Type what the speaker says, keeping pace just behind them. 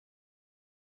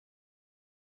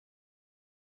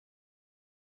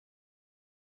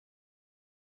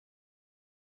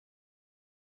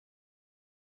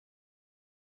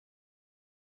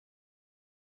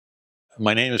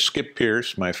My name is Skip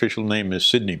Pierce. My official name is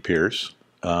Sidney Pierce.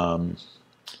 I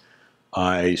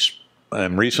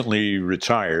am recently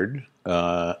retired.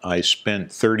 I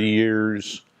spent 30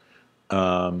 years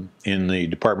in the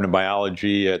Department of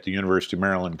Biology at the University of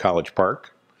Maryland, College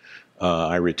Park.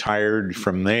 I retired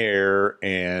from there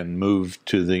and moved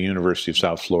to the University of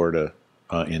South Florida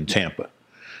in Tampa.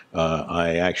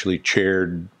 I actually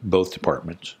chaired both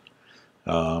departments,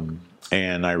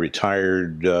 and I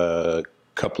retired a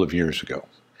couple of years ago.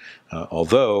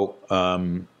 Although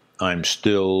I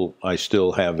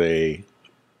still have a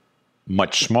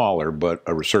much smaller but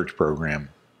a research program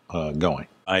going.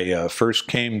 I first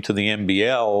came to the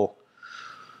MBL.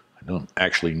 I don't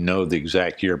actually know the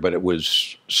exact year, but it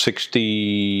was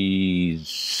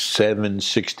 67,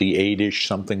 68-ish,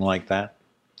 something like that,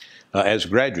 as a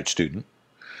graduate student,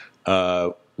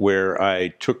 where I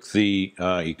took the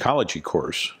ecology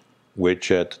course,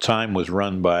 which at the time was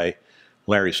run by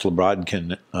Larry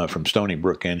Slobodkin from Stony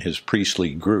Brook and his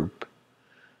Priestley group,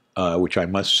 which I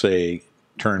must say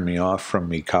turned me off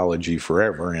from ecology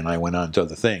forever, and I went on to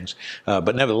other things.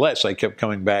 But nevertheless, I kept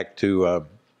coming back to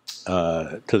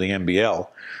the MBL.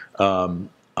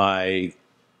 I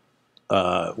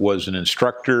was an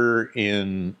instructor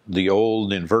in the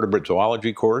old invertebrate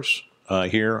zoology course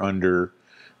here under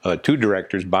two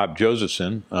directors, Bob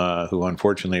Josephson, who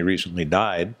unfortunately recently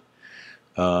died,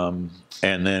 and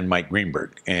then Mike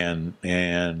Greenberg. And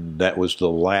that was the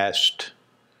last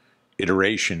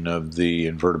iteration of the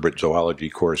invertebrate zoology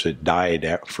course. It died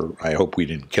after, I hope we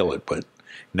didn't kill it, but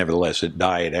nevertheless it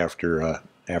died after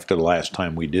the last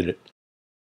time we did it.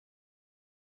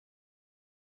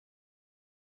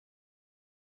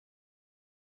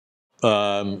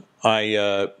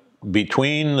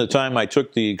 Between the time I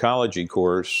took the ecology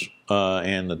course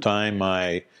and the time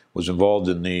I was involved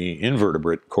in the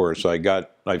invertebrate course, I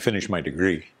finished my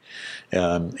degree.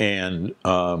 For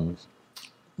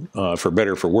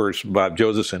better or for worse, Bob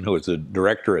Josephson, who was the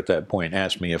director at that point,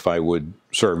 asked me if I would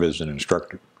serve as an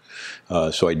instructor.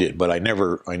 So I did, but I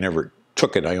never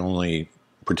took it. I only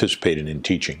participated in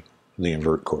teaching the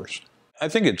invert course. I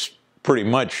think it's pretty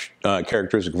much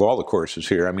characteristic of all the courses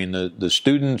here. I mean, the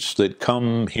students that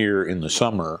come here in the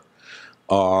summer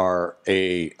are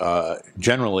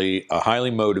generally a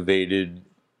highly motivated,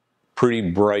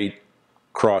 pretty bright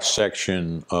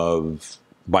cross-section of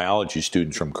biology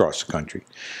students from across the country.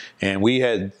 And we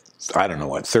had, I don't know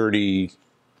what,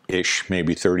 30-ish,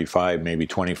 maybe 35, maybe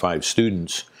 25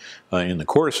 students in the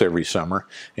course every summer.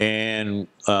 And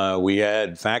we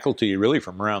had faculty really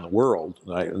from around the world.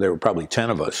 There were probably 10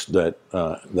 of us that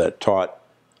taught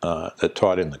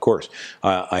in the course.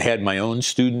 I had my own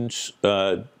students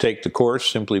take the course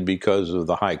simply because of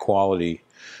the high quality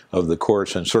of the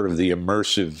course and sort of the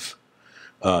immersive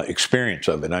experience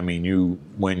of it. I mean,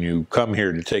 when you come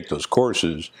here to take those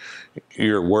courses,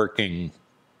 you're working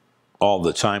all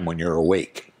the time when you're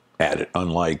awake at it,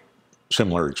 unlike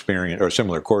similar experience or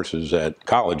similar courses at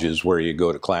colleges where you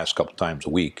go to class a couple times a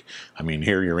week. I mean,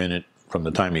 here you're in it from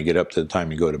the time you get up to the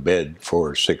time you go to bed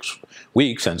for 6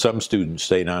 weeks, and some students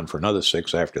stayed on for another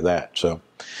 6 after that. So,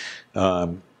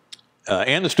 and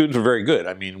the students were very good.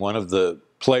 I mean, one of the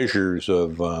pleasures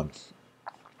of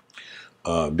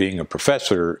being a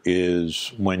professor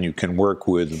is when you can work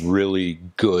with really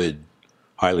good,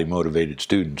 highly motivated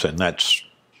students, and that's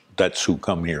who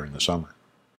come here in the summer.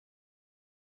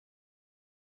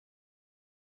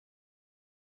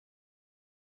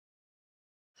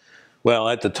 Well,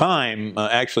 at the time,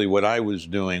 actually what I was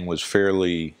doing was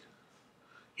fairly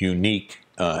unique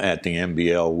at the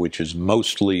MBL, which is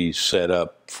mostly set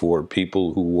up for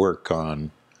people who work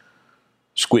on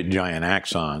squid giant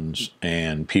axons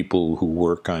and people who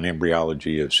work on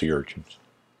embryology of sea urchins.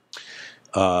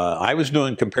 I was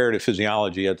doing comparative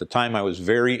physiology. At the time, I was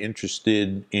very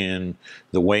interested in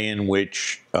the way in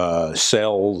which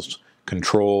cells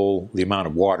control the amount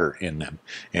of water in them.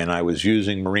 And I was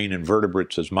using marine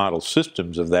invertebrates as model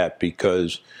systems of that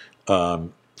because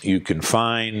you can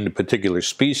find particular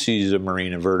species of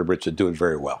marine invertebrates that do it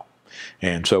very well.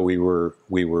 And so we were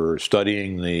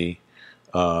studying the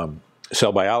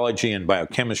cell biology and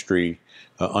biochemistry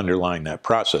underlying that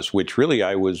process, which really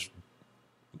I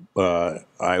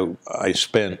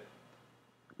spent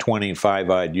 25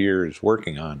 odd years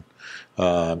working on,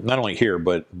 not only here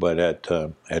but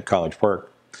at College Park.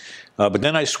 But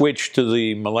then I switched to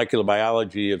the molecular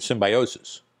biology of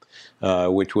symbiosis,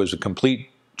 which was a complete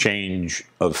change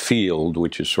of field,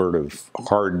 which is sort of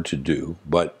hard to do.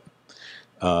 But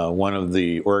one of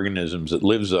the organisms that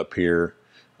lives up here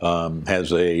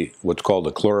has what's called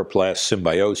a chloroplast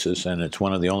symbiosis, and it's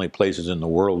one of the only places in the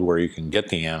world where you can get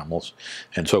the animals.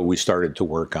 And so we started to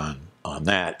work on on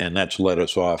that, and that's led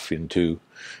us off into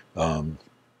things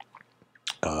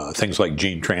like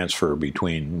gene transfer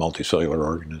between multicellular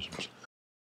organisms.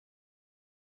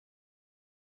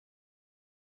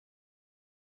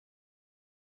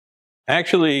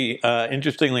 Actually,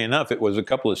 interestingly enough, it was a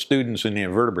couple of students in the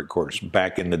invertebrate course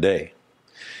back in the day.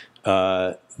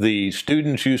 The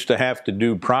students used to have to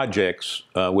do projects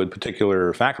with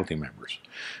particular faculty members.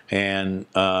 And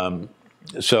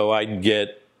so I'd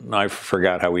get, I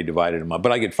forgot how we divided them up,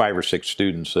 but I get 5 or 6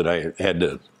 students that I had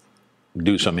to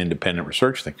do some independent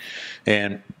research thing.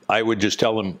 And I would just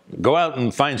tell them, go out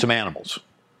and find some animals,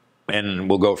 and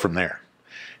we'll go from there.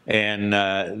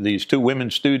 And these 2 women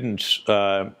students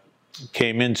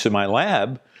came into my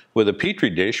lab with a petri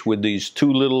dish with these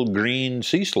 2 little green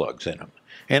sea slugs in them.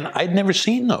 And I'd never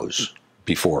seen those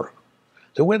before.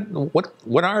 So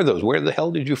what are those? Where the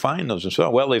hell did you find those? And so,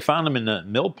 well, they found them in the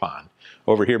mill pond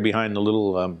over here behind the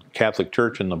little Catholic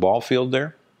church in the ball field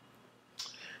there.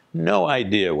 No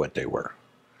idea what they were.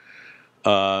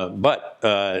 But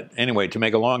anyway, to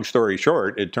make a long story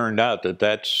short, it turned out that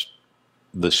that's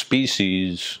the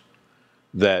species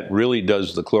that really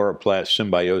does the chloroplast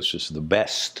symbiosis the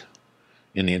best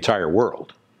in the entire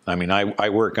world. I mean, I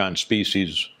work on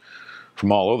species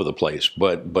from all over the place,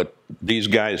 but these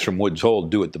guys from Woods Hole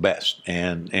do it the best.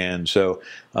 And so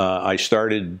I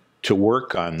started to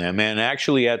work on them. And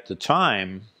actually at the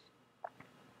time,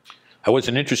 I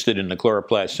wasn't interested in the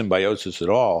chloroplast symbiosis at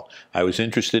all. I was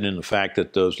interested in the fact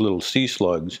that those little sea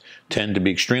slugs tend to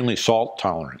be extremely salt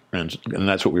tolerant. And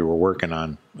that's what we were working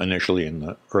on initially in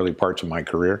the early parts of my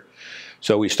career.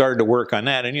 So we started to work on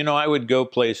that. And, you know, I would go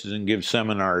places and give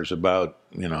seminars about,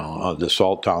 you know, the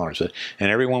salt tolerance.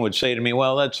 And everyone would say to me,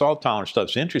 well, that salt tolerance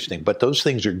stuff's interesting, but those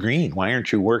things are green. Why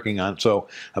aren't you working on? So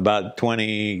about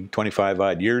 20, 25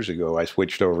 odd years ago, I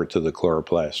switched over to the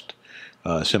chloroplast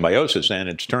symbiosis. And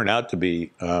it's turned out to be,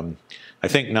 I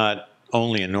think, not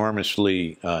only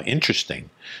enormously interesting,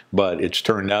 but it's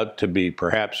turned out to be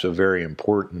perhaps a very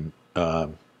important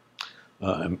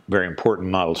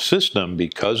model system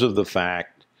because of the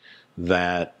fact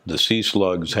that the sea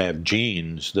slugs have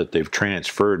genes that they've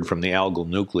transferred from the algal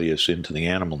nucleus into the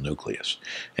animal nucleus.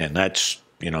 And that's,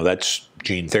 you know, that's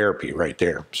gene therapy right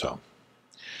there. So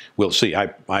we'll see.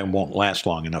 I won't last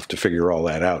long enough to figure all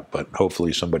that out, but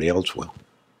hopefully somebody else will.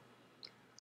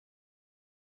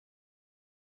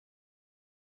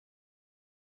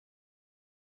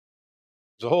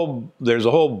 There's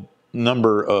a whole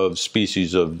number of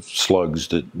species of slugs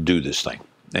that do this thing,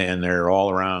 and they're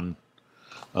all around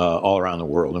the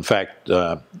world. In fact,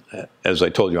 as I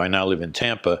told you, I now live in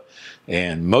Tampa,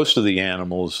 and most of the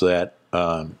animals that,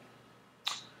 or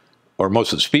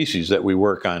most of the species that we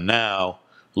work on now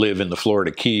live in the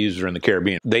Florida Keys or in the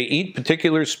Caribbean. They eat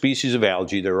particular species of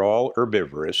algae. They're all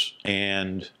herbivorous,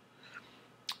 and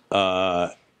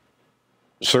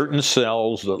certain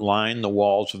cells that line the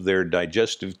walls of their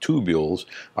digestive tubules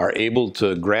are able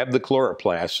to grab the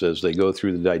chloroplasts as they go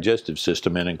through the digestive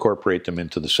system and incorporate them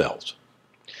into the cells.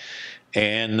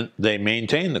 And they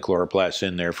maintain the chloroplasts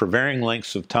in there for varying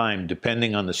lengths of time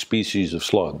depending on the species of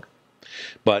slug.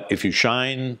 But if you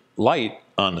shine light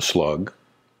on the slug,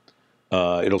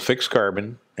 it'll fix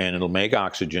carbon and it'll make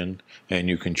oxygen, and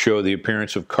you can show the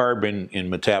appearance of carbon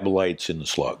in metabolites in the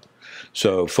slug.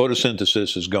 So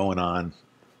photosynthesis is going on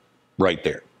right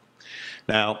there.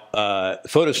 Now,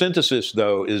 photosynthesis,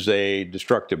 though, is a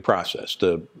destructive process.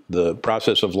 The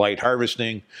process of light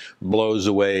harvesting blows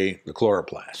away the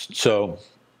chloroplast. So,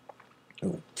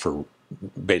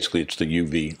 basically, it's the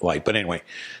UV light. But anyway,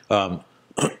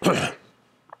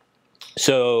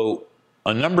 so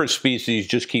a number of species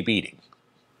just keep eating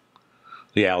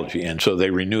the algae, and so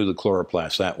they renew the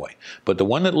chloroplast that way. But the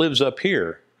one that lives up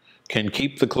here can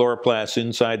keep the chloroplasts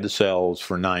inside the cells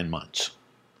for 9 months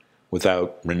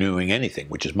without renewing anything,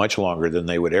 which is much longer than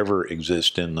they would ever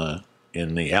exist in the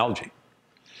algae.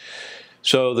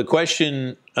 So the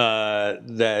question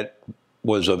that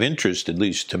was of interest, at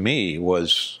least to me,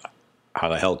 was how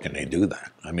the hell can they do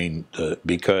that? I mean,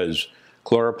 because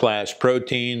chloroplast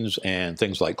proteins and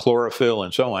things like chlorophyll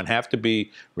and so on have to be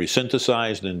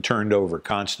resynthesized and turned over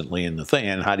constantly in the thing.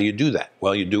 And how do you do that?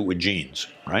 Well, you do it with genes,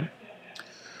 right?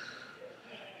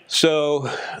 So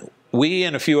we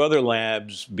and a few other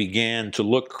labs began to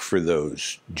look for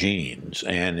those genes,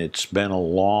 and it's been a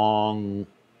long,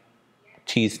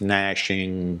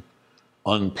 teeth-gnashing,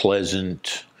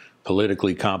 unpleasant,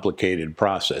 politically complicated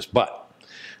process. But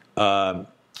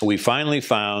we finally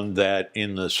found that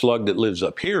in the slug that lives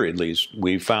up here, at least,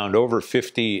 we found over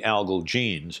 50 algal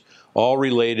genes, all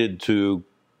related to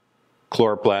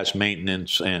chloroplast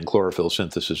maintenance and chlorophyll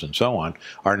synthesis and so on,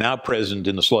 are now present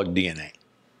in the slug DNA.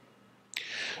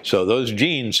 So those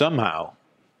genes somehow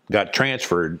got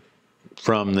transferred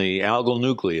from the algal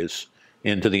nucleus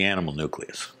into the animal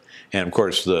nucleus. And of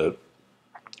course, the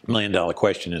million-dollar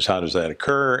question is, how does that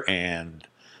occur? And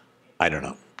I don't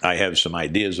know. I have some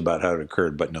ideas about how it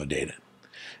occurred, but no data.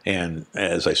 And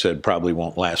as I said, probably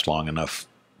won't last long enough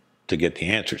to get the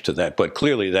answers to that. But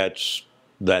clearly, that's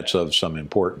of some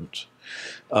importance.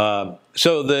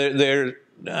 So there,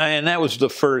 and that was the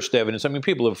first evidence. I mean,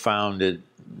 people have found it,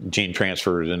 gene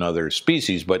transfers in other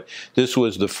species, but this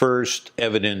was the first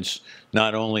evidence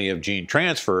not only of gene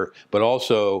transfer, but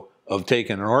also of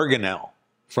taking an organelle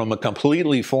from a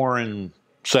completely foreign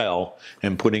cell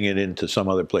and putting it into some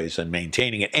other place and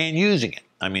maintaining it and using it.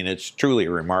 I mean, it's truly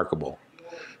a remarkable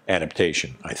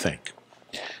adaptation, I think.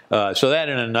 So that,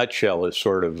 in a nutshell, is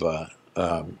sort of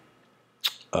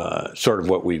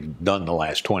what we've done the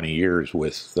last 20 years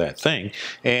with that thing.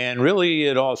 And really,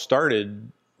 it all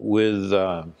started with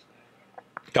a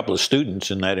couple of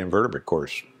students in that invertebrate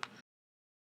course.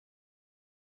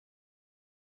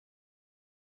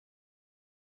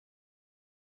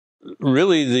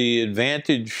 Really, the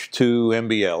advantage to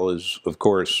MBL is, of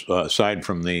course, aside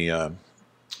from the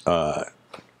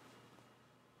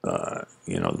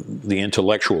the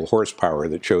intellectual horsepower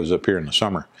that shows up here in the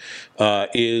summer,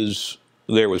 is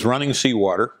there was running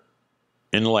seawater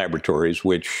in the laboratories,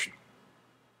 which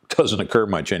doesn't occur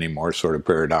much anymore, sort of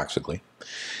paradoxically.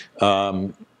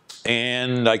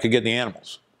 And I could get the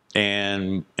animals.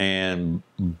 And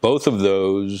both of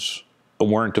those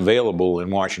weren't available in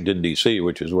Washington, D.C.,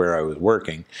 which is where I was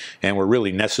working, and were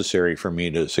really necessary for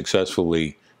me to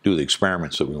successfully do the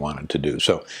experiments that we wanted to do.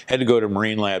 So I had to go to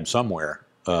Marine Lab somewhere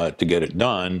to get it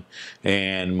done,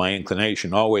 and my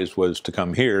inclination always was to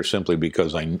come here simply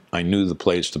because I knew the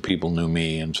place, the people knew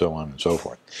me, and so on and so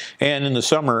forth. And in the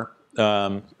summer,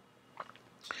 very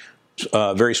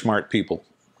smart people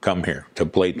come here to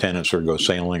play tennis or go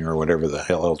sailing or whatever the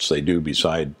hell else they do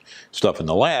beside stuff in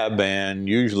the lab, and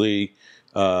usually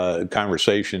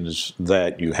conversations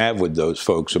that you have with those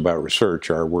folks about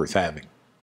research are worth having.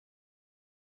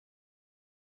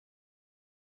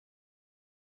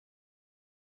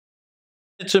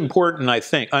 It's important, I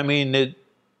think. I mean,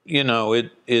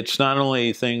 it's not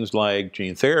only things like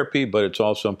gene therapy, but it's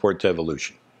also important to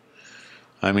evolution.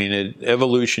 I mean,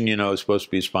 evolution, is supposed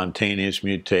to be spontaneous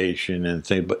mutation and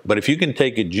things, but if you can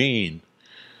take a gene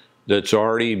that's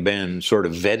already been sort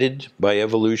of vetted by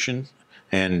evolution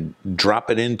and drop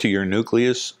it into your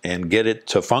nucleus and get it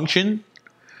to function,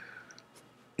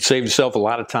 save yourself a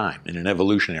lot of time in an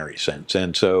evolutionary sense.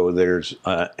 And so there's,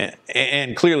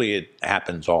 and clearly it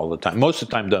happens all the time. Most of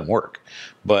the time it doesn't work.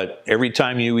 But every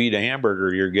time you eat a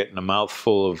hamburger, you're getting a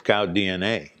mouthful of cow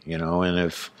DNA, and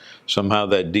if somehow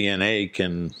that DNA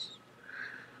can,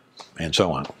 and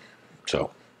so on. So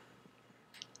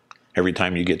every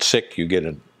time you get sick, you get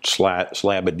a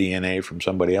slab of DNA from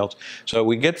somebody else. So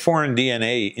we get foreign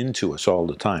DNA into us all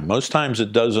the time. Most times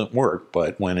it doesn't work,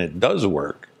 but when it does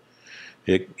work,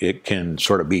 it can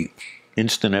sort of be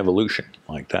instant evolution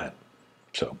like that.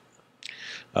 So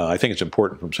I think it's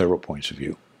important from several points of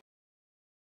view.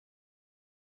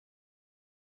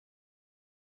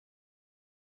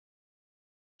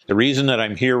 The reason that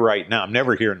I'm here right now, I'm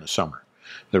never here in the summer.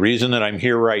 The reason that I'm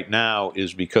here right now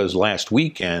is because last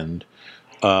weekend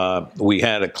we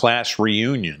had a class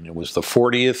reunion. It was the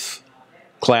 40th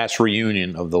class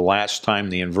reunion of the last time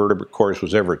the invertebrate course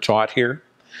was ever taught here.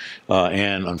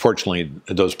 And unfortunately,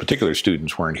 those particular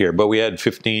students weren't here, but we had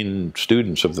 15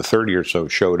 students of the 30 or so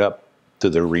showed up to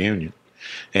the reunion.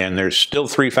 And there's still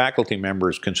 3 faculty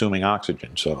members consuming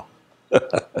oxygen, so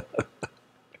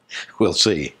we'll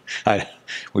see.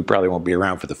 We probably won't be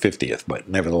around for the 50th, but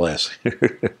nevertheless.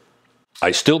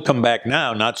 I still come back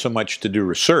now, not so much to do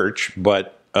research,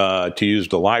 but to use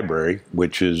the library,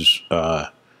 which is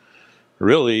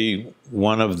really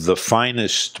one of the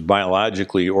finest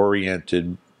biologically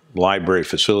oriented library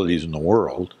facilities in the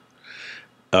world.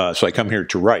 So I come here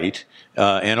to write.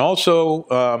 And also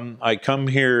I come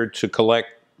here to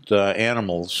collect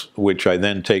animals, which I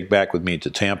then take back with me to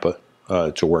Tampa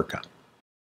to work on.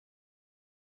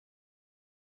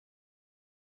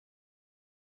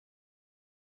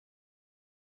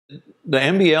 The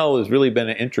MBL has really been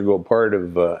an integral part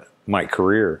of my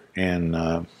career,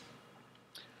 and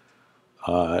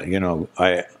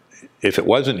if it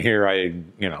wasn't here,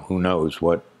 who knows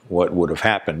what would have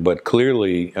happened. But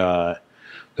clearly, the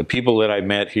people that I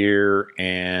met here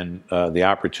and the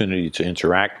opportunity to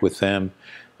interact with them,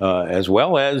 as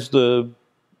well as the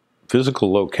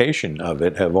physical location of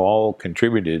it, have all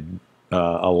contributed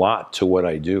a lot to what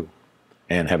I do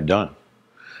and have done.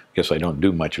 I guess I don't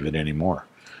do much of it anymore.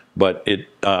 But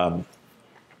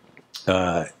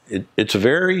It's a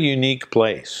very unique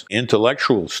place.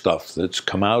 Intellectual stuff that's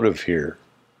come out of here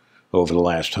over the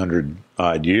last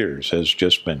 100-odd years has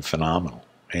just been phenomenal.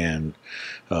 And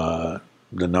the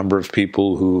number of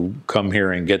people who come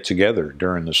here and get together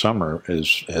during the summer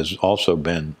has also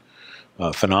been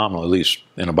phenomenal, at least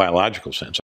in a biological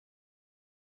sense.